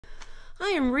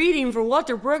I am reading from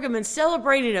Walter Brueggemann,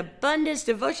 Celebrating Abundance,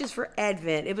 Devotions for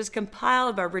Advent. It was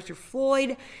compiled by Richard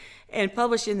Floyd and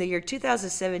published in the year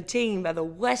 2017 by the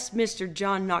Westminster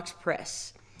John Knox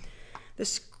Press.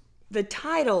 The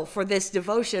title for this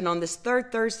devotion on this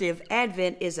third Thursday of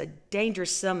Advent is A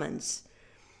Dangerous Summons.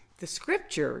 The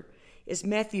scripture is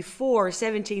Matthew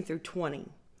 4:17 through 20.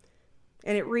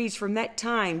 And it reads, "From that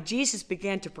time, Jesus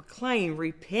began to proclaim,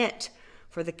 'Repent,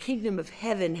 for the kingdom of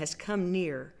heaven has come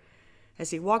near.' As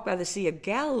he walked by the Sea of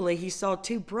Galilee, he saw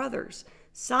two brothers,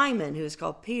 Simon, who is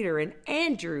called Peter, and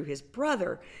Andrew, his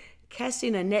brother,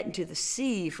 casting a net into the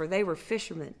sea, for they were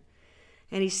fishermen.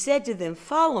 And he said to them,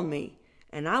 'Follow me,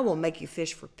 and I will make you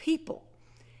fish for people.'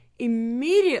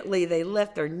 Immediately they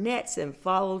left their nets and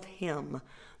followed him."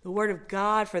 The word of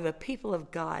God for the people of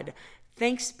God.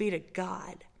 Thanks be to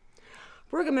God.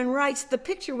 Brueggemann writes, "The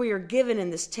picture we are given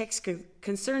in this text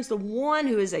concerns the one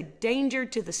who is a danger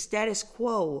to the status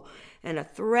quo and a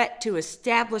threat to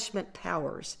establishment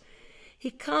powers.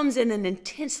 He comes in an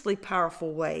intensely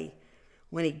powerful way.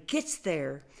 When he gets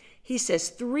there, he says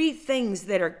three things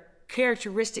that are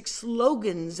characteristic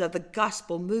slogans of the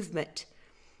gospel movement.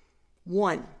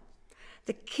 1,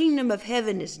 the kingdom of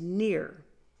heaven is near.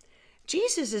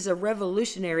 Jesus is a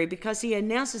revolutionary because he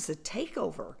announces a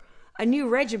takeover, a new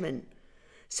regimen.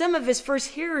 Some of his first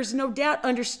hearers no doubt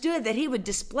understood that he would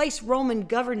displace Roman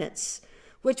governance,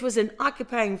 which was an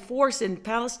occupying force in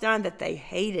Palestine that they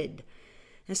hated.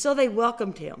 And so they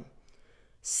welcomed him.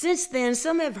 Since then,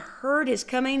 some have heard his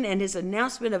coming and his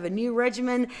announcement of a new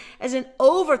regimen as an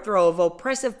overthrow of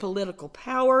oppressive political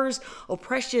powers,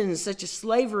 oppressions such as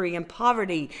slavery and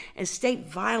poverty and state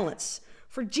violence.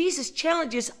 For Jesus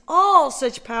challenges all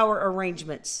such power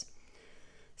arrangements.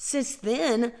 Since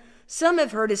then, some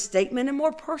have heard his statement in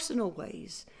more personal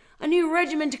ways. A new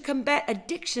regimen to combat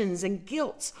addictions and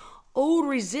guilts, old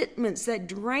resentments that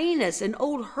drain us and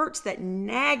old hurts that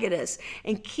nag at us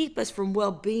and keep us from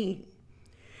well-being.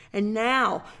 And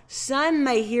now, some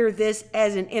may hear this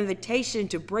as an invitation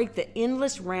to break the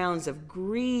endless rounds of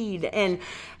greed and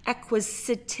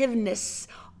acquisitiveness,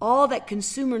 all that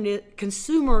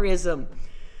consumerism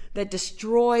that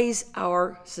destroys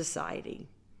our society.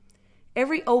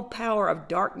 Every old power of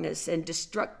darkness and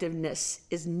destructiveness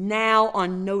is now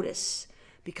on notice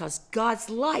because God's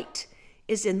light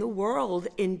is in the world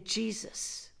in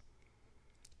Jesus.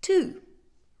 2,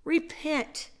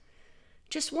 repent.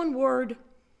 Just one word.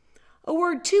 A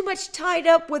word too much tied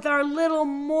up with our little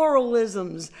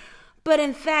moralisms. But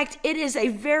in fact, it is a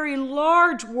very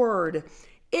large word.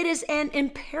 It is an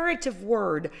imperative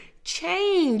word.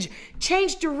 Change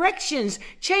directions,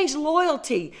 change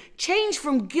loyalty, change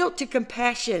from guilt to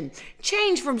compassion,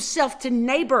 change from self to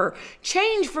neighbor,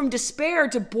 change from despair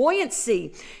to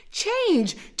buoyancy,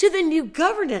 change to the new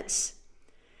governance.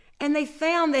 And they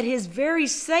found that his very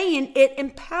saying it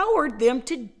empowered them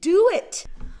to do it.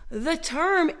 The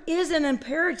term is an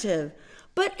imperative,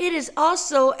 but it is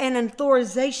also an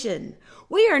authorization.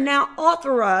 We are now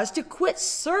authorized to quit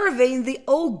serving the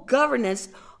old governance,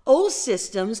 old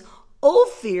systems, old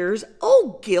fears,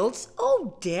 old guilts,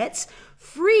 old debts,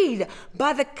 freed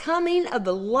by the coming of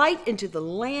the light into the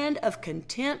land of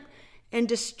contempt and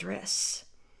distress.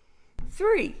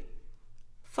 3,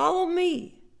 follow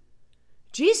me.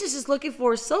 Jesus is looking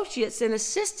for associates and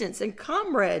assistants and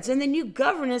comrades in the new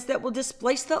governance that will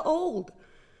displace the old.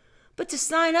 But to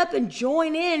sign up and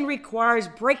join in requires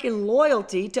breaking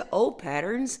loyalty to old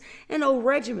patterns and old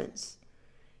regimens.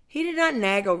 He did not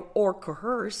nag or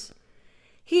coerce.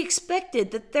 He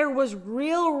expected that there was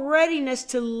real readiness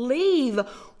to leave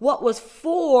what was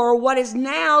for what is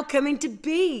now coming to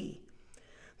be.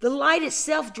 The light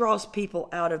itself draws people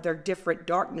out of their different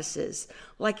darknesses,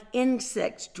 like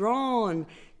insects drawn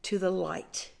to the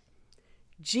light.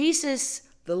 Jesus,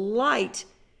 the light,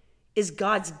 is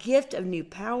God's gift of new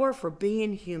power for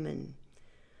being human.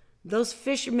 Those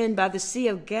fishermen by the Sea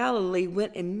of Galilee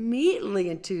went immediately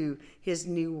into his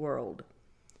new world.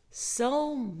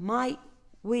 So might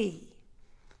we.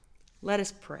 Let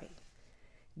us pray.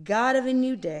 God of a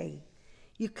new day,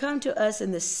 you come to us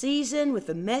in the season with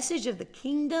the message of the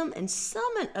kingdom and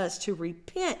summon us to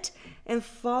repent and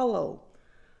follow.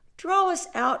 Draw us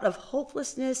out of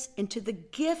hopelessness into the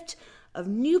gift of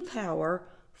new power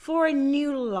for a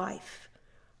new life.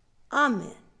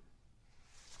 Amen.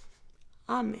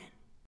 Amen.